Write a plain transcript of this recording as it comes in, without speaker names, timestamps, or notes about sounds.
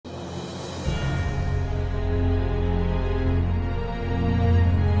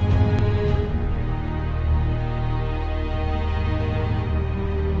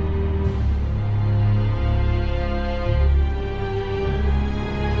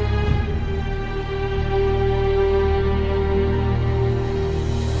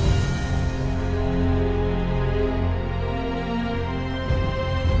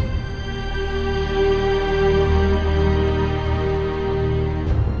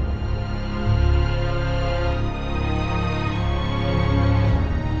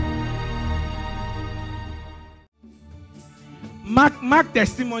Mark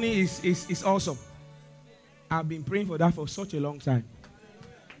testimony is awesome. I've been praying for that for such a long time.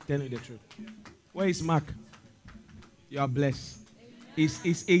 Tell you the truth. Where is Mark? You are blessed.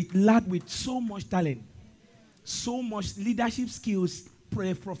 It's a lad with so much talent, so much leadership skills,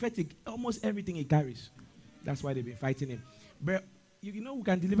 prophetic, almost everything he carries. That's why they've been fighting him. But you know we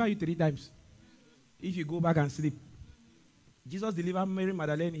can deliver you 3 times if you go back and sleep. Jesus delivered Mary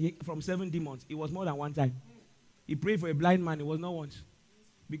Magdalene from 7 demons. It was more than 1 time. He prayed for a blind man. It was not once.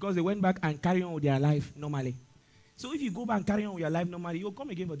 Because they went back and carried on with their life normally. So if you go back and carry on with your life normally, you'll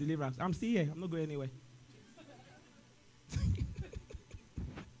come again for deliverance. I'm still here. I'm not going anywhere.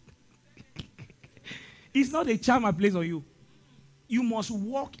 It's not a charm I place on you. You must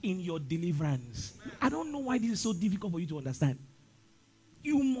walk in your deliverance. I don't know why this is so difficult for you to understand.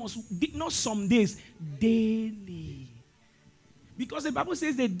 You must, not some days, daily. Because the Bible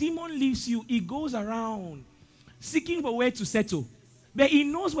says the demon leaves you, he goes around seeking for where to settle. But he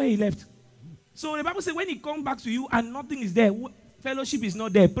knows where he left. So the Bible says when he comes back to you and nothing is there, fellowship is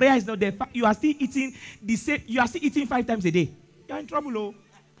not there, prayer is not there, you are still eating the same, you are still eating 5 times a day. You are in trouble, oh.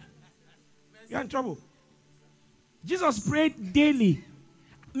 You are in trouble. Jesus prayed daily.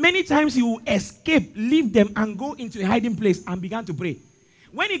 Many times he will escape, leave them, and go into a hiding place and began to pray.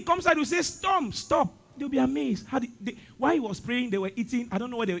 When he comes out, he will say, stop. They'll be amazed. Why he was praying, they were eating. I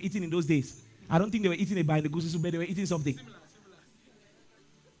don't know what they were eating in those days. I don't think they were eating a binagusi, but they were eating something. Similar.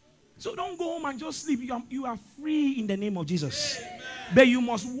 So don't go home and just sleep. You are free in the name of Jesus. Amen. But you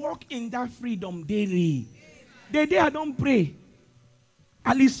must walk in that freedom daily. The day I don't pray,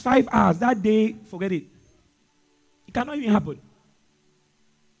 at least 5 hours, that day, forget it. It cannot even happen.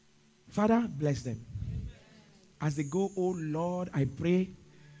 Father, bless them. As they go, oh Lord, I pray,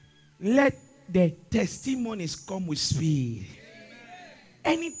 let the testimonies come with speed.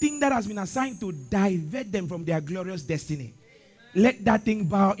 Anything that has been assigned to divert them from their glorious destiny, let that thing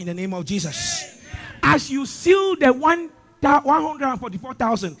bow in the name of Jesus. As you seal the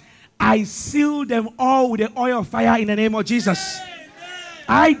 144,000, I seal them all with the oil of fire in the name of Jesus.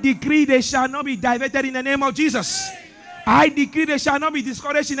 I decree they shall not be diverted in the name of Jesus. I decree they shall not be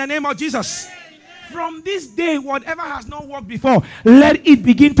discouraged in the name of Jesus. From this day, whatever has not worked before, let it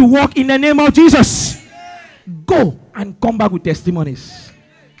begin to work in the name of Jesus. Go and come back with testimonies.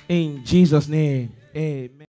 In Jesus' name, amen.